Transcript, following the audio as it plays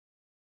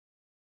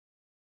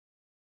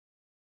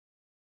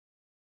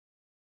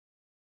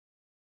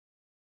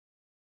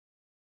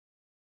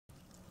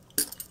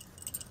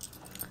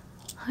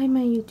Hi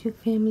my YouTube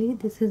family,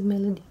 this is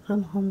Melody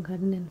from Home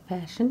Garden and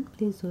Fashion.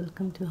 Please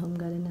welcome to Home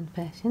Garden and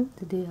Fashion.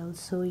 Today I'll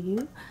show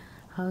you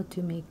how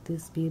to make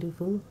this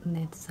beautiful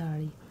net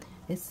sari.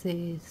 It's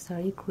a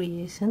sari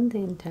creation, the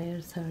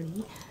entire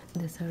sari.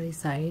 The sari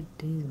side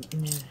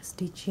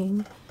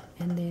stitching,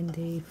 and then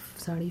the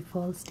sari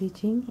fall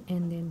stitching,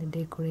 and then the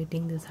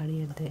decorating the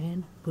sari at the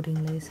end,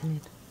 putting lace in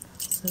it.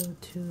 So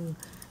to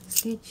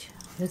stitch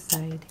the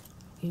side,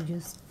 you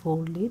just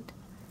fold it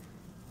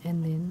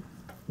and then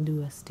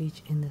do a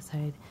stitch in the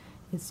side.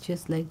 It's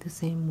just like the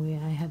same way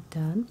I have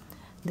done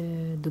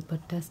the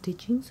dupatta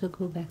stitching, so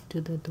go back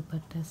to the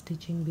dupatta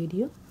stitching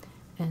video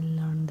and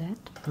learn that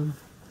from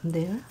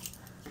there.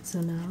 So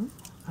now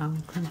I'll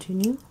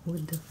continue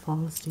with the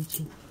fall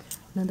stitching.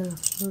 Now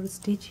for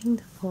stitching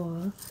the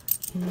fall,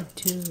 you need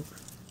to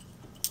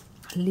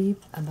leave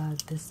about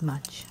this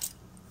much,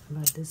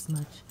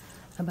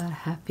 about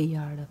half a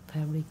yard of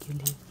fabric you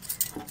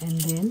leave,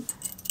 and then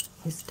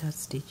you start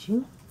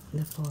stitching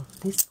the fall.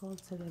 These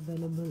falls are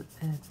available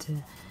at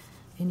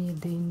any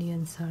of the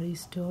Indian sari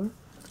store.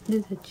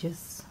 These are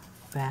just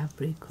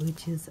fabric,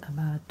 which is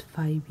about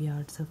 5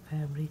 yards of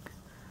fabric.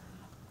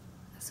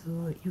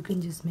 So you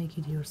can just make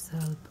it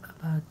yourself,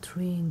 about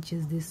 3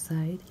 inches this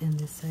side and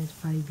this side,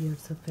 5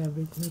 yards of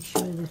fabric. Make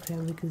sure the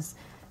fabric is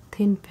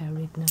thin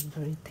fabric, not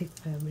very thick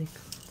fabric.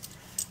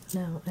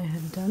 Now I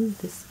have done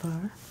this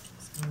far,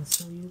 so I'll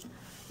show you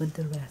with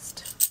the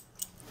rest.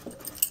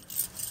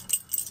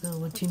 So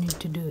what you need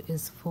to do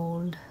is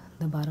fold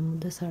the bottom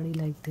of the sari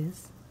like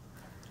this,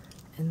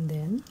 and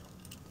then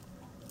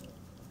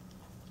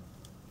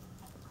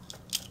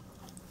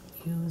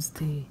use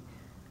the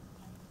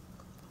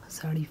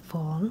sari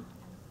fall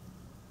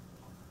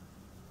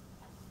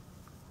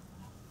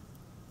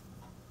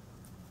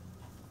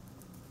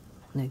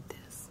like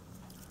this.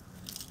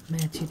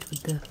 Match it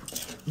with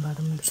the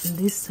bottom. And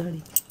this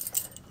sari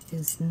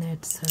is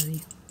net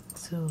sari,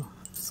 so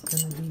it's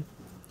gonna be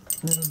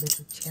a little bit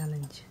of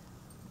challenge.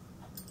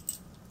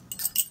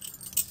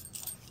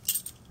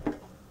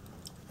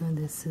 And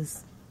this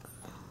is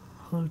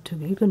hold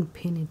together. You can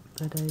pin it,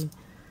 but I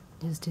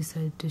just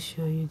decided to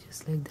show you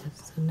just like that.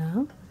 So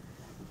now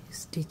you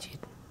stitch it.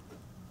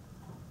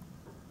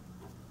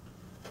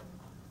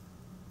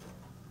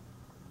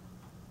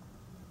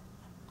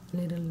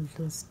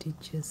 Little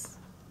stitches.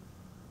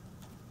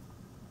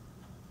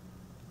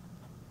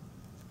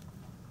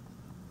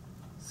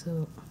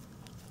 So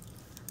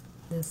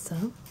that's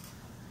how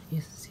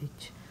you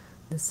stitch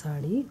the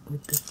sari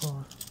with the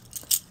fall.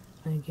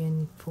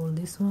 Again, you fold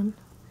this one.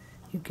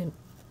 You can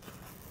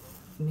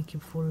make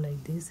it fold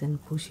like this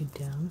and push it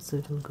down so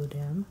it will go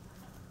down.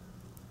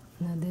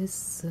 Now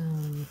this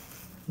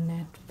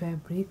net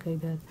fabric I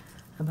got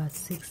about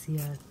 6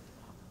 yards,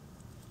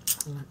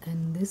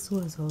 and this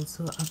was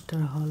also after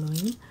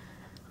Halloween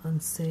on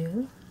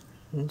sale.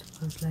 It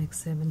was like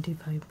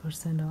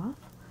 75% off,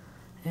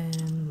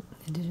 and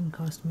it didn't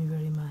cost me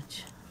very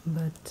much,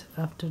 but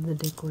after the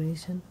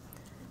decoration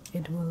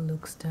it will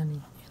look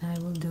stunning. And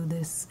I will do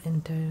this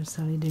entire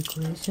sari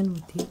decoration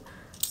with you,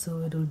 so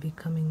it will be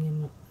coming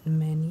in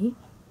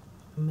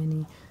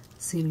many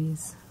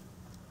series.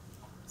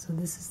 So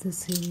this is the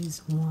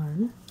series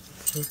 1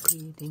 for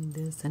creating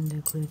this and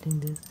decorating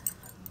this.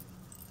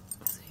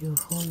 So you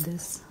hold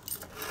this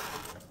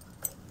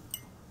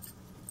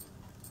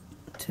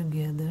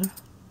together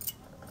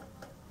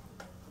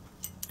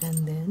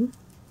and then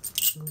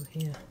go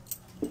here.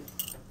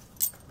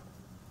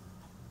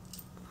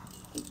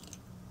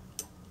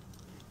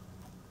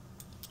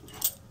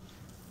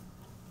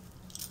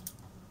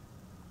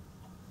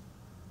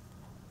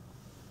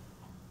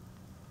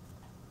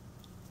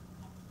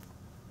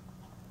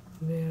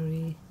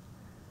 Very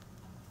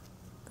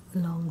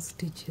long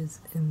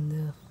stitches in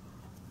the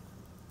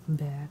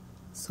back,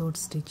 short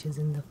stitches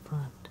in the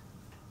front,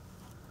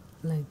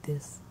 like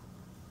this.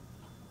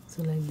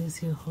 So like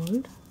this you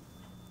hold,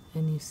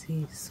 and you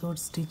see short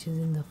stitches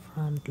in the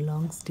front,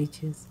 long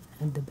stitches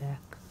at the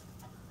back.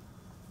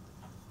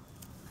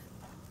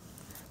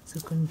 So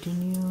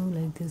continue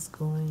like this,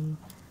 going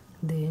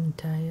the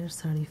entire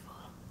sari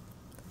fall,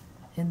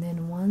 and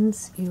then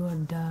once you are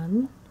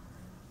done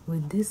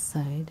with this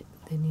side,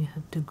 then you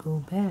have to go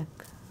back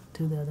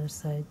to the other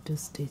side to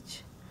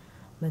stitch.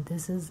 But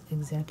this is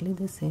exactly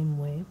the same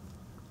way.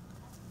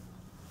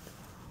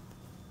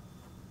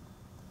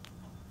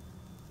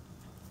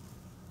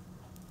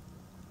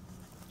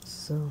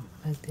 So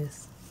like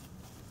this.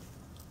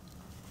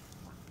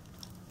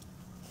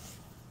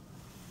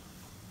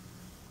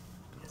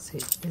 See,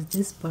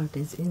 this part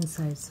is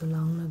inside, so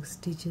long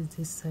stitches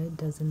this side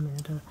doesn't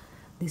matter.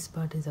 This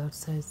part is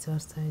outside, so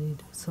outside you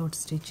do short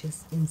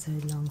stitches,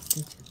 inside long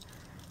stitches.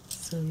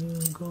 So you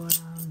go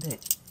around the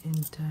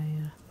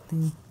entire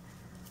thing,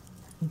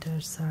 entire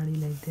sari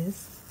like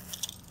this.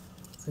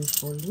 So you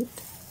fold it.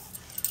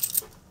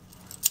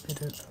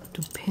 Better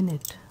to pin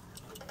it.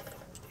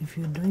 If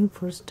you're doing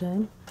first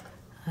time,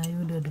 I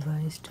would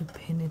advise to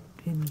pin it.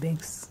 It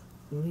makes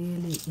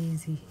really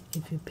easy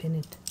if you pin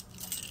it.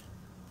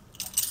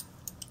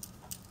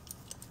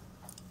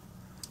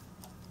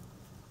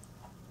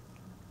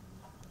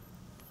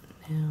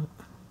 Now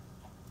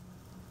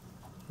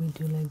we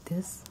do like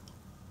this.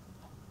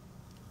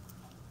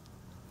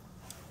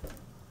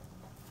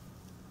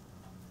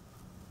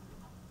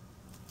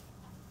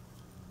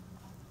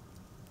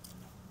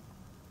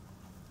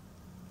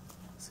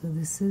 So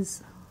this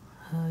is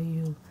how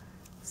you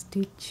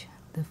stitch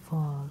the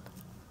fall.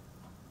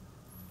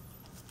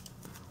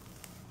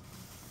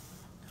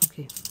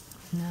 Okay,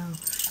 now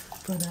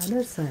for the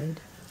other side,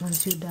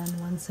 once you've done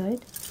one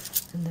side,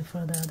 and then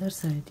for the other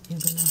side you're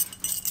gonna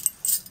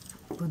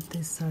put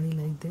this sari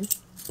like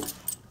this,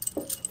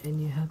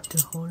 and you have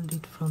to hold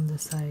it from the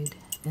side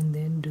and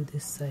then do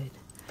this side.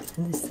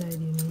 And this side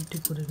you need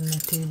to put it on a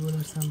table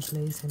or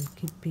someplace and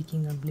keep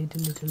picking up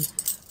little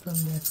from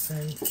that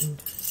side and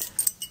do it.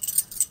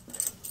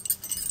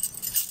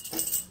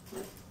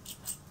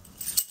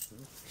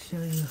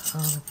 Show you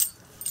how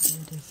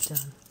it is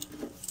done.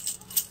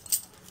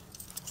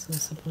 So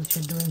suppose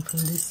you're doing from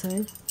this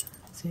side,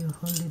 so you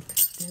hold it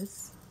like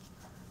this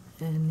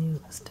and you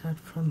start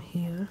from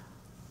here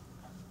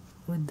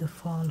with the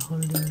fall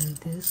holding like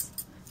this.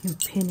 You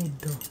pin it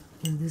though,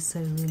 because this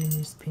side really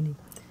needs pinning,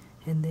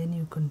 and then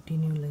you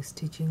continue like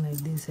stitching like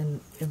this, and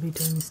every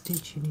time you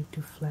stitch you need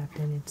to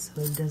flatten it so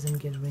it doesn't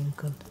get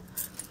wrinkled.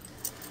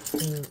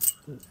 So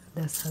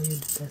that's how you do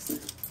this.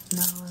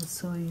 Now I'll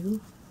show you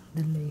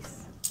the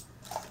lace.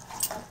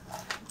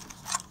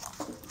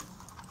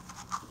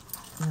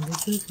 Now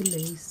this is the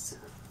lace.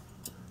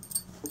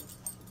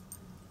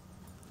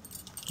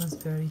 It was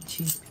very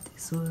cheap.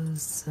 This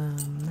was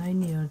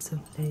 9 yards of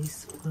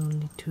lace for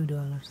only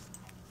 $2.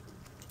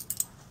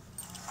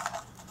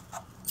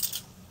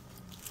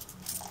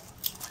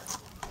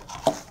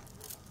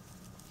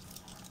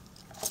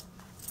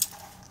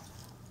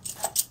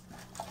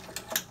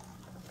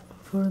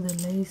 For the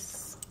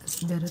lace,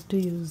 it's better to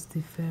use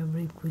the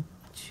fabric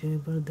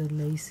whichever the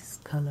lace is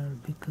color,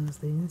 because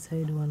the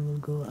inside one will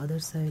go other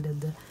side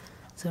of the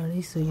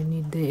sari, so you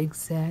need the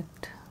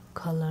exact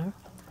color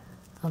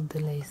of the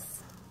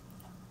lace.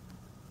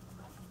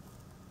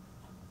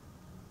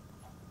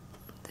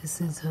 This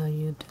is how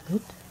you do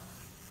it.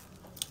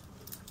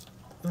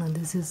 Now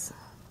this is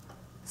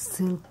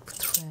silk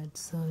thread,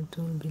 so it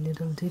will be a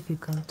little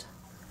difficult,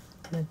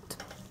 but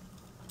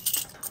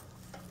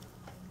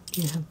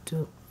you have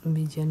to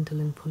be gentle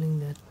in pulling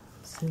that.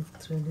 Silk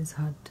thread is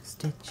hard to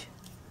stitch.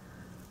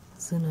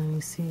 So now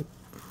you see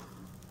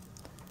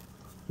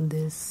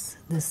this,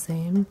 the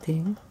same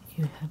thing,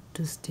 you have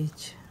to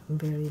stitch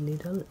very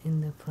little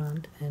in the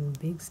front and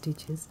big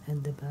stitches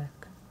at the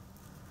back,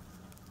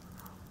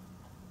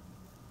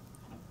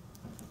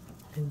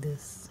 like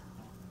this.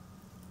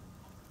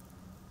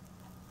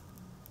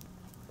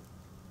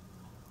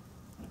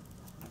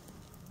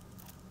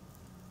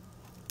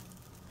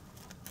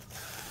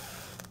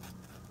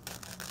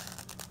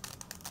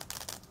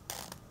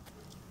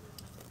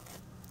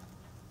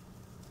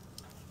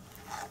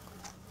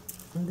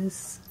 And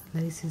this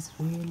lace is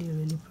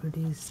really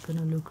pretty. It's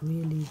gonna look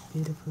really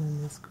beautiful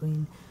in this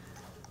green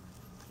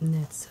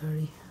net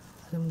sari.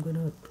 So I'm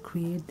gonna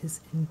create this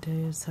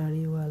entire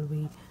sari while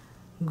we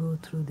go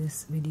through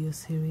this video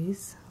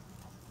series.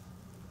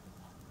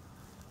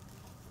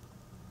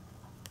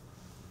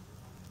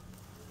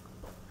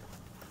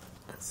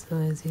 So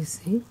as you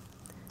see,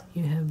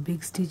 you have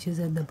big stitches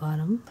at the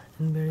bottom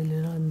and very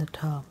little on the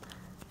top,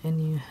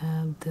 and you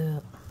have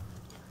the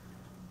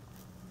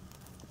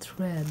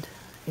thread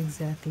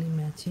exactly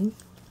matching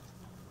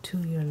to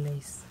your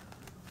lace.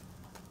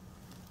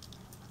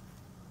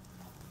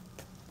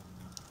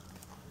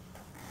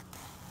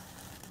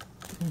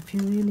 If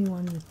you really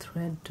want the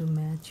thread to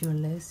match your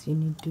lace, you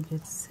need to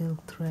get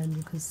silk thread,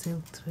 because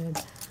silk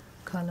thread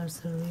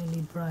colors are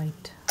really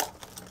bright.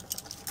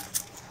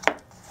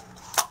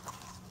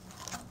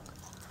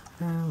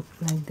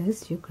 Like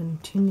this, you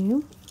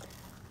continue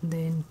the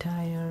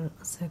entire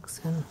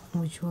section,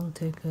 which will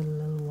take a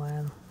little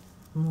while,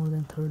 more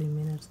than 30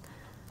 minutes,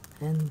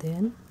 and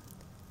then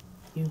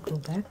you go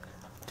back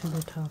to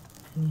the top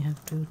and you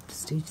have to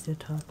stitch the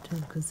top too,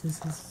 because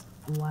this is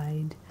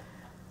wide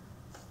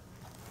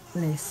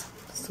lace.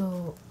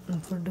 So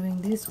for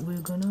doing this,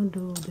 we're gonna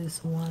do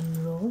this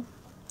one row,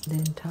 the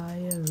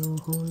entire row,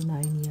 whole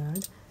 9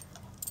 yards,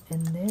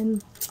 and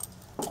then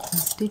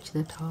stitch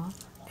the top,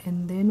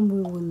 and then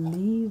we will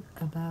leave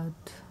about,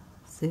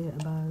 say,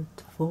 about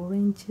 4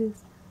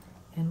 inches,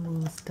 and we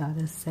will start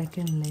a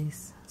second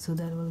lace. So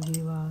that will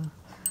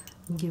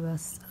give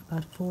us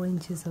about 4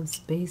 inches of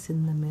space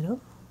in the middle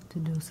to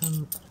do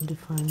some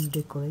different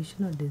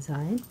decoration or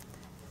design.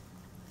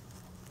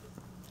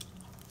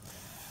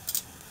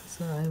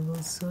 So I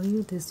will show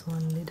you this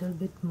one little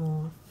bit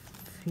more,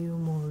 few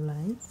more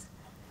lines,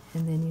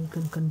 and then you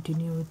can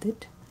continue with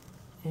it,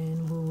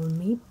 and we will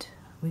meet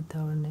with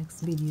our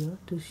next video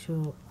to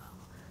show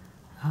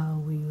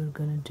how we were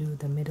gonna do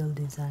the middle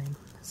design.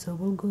 So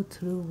we'll go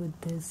through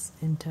with this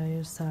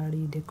entire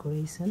sari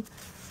decoration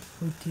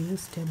with you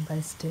step by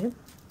step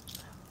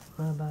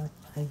for about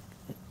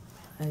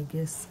I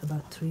guess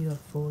about 3 or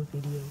 4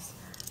 videos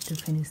to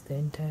finish the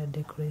entire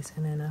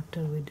decoration. And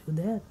after we do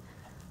that,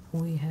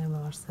 we have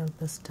ourselves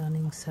a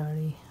stunning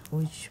sari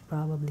which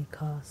probably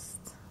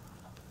costs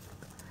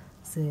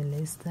say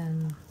less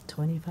than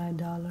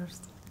 $25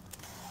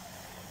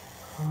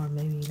 or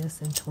maybe less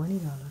than $20.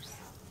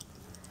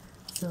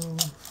 So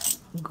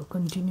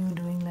continue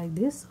doing like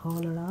this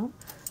all around.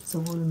 So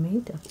we'll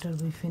meet after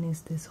we finish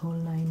this whole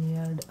 9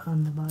 yard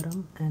on the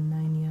bottom and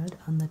 9 yard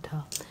on the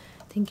top.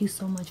 Thank you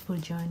so much for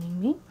joining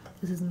me.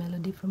 This is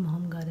Melody from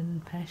Home Garden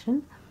and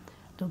Passion.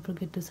 Don't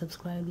forget to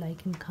subscribe,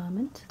 like, and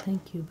comment.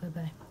 Thank you. Bye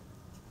bye.